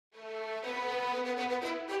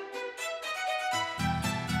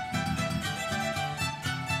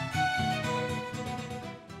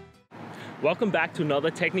Welcome back to another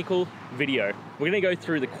technical video. We're gonna go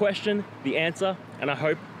through the question, the answer, and I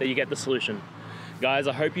hope that you get the solution. Guys,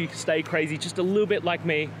 I hope you stay crazy just a little bit like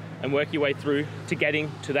me and work your way through to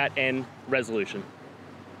getting to that end resolution.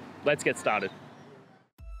 Let's get started.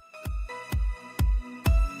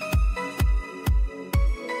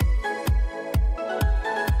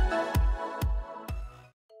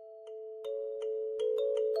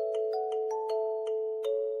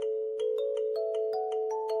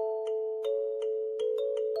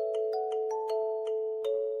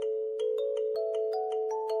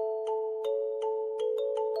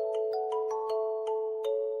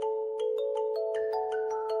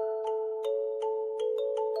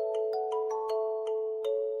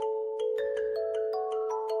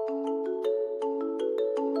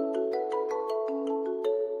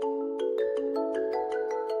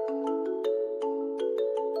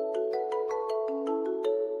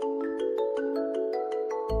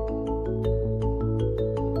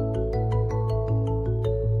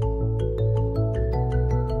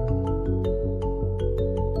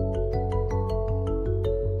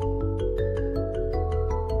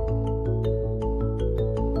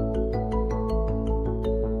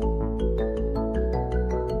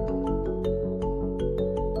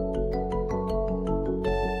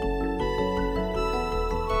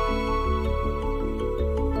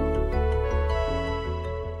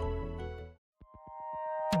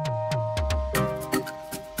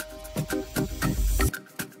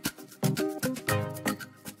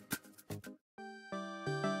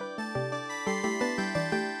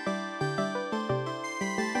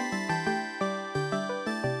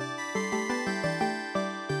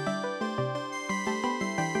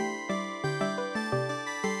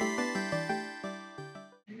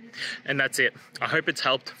 And that's it. I hope it's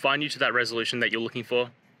helped find you to that resolution that you're looking for.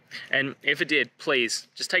 And if it did, please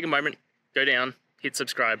just take a moment, go down, hit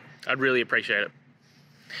subscribe. I'd really appreciate it.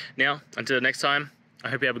 Now, until next time, I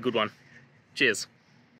hope you have a good one. Cheers.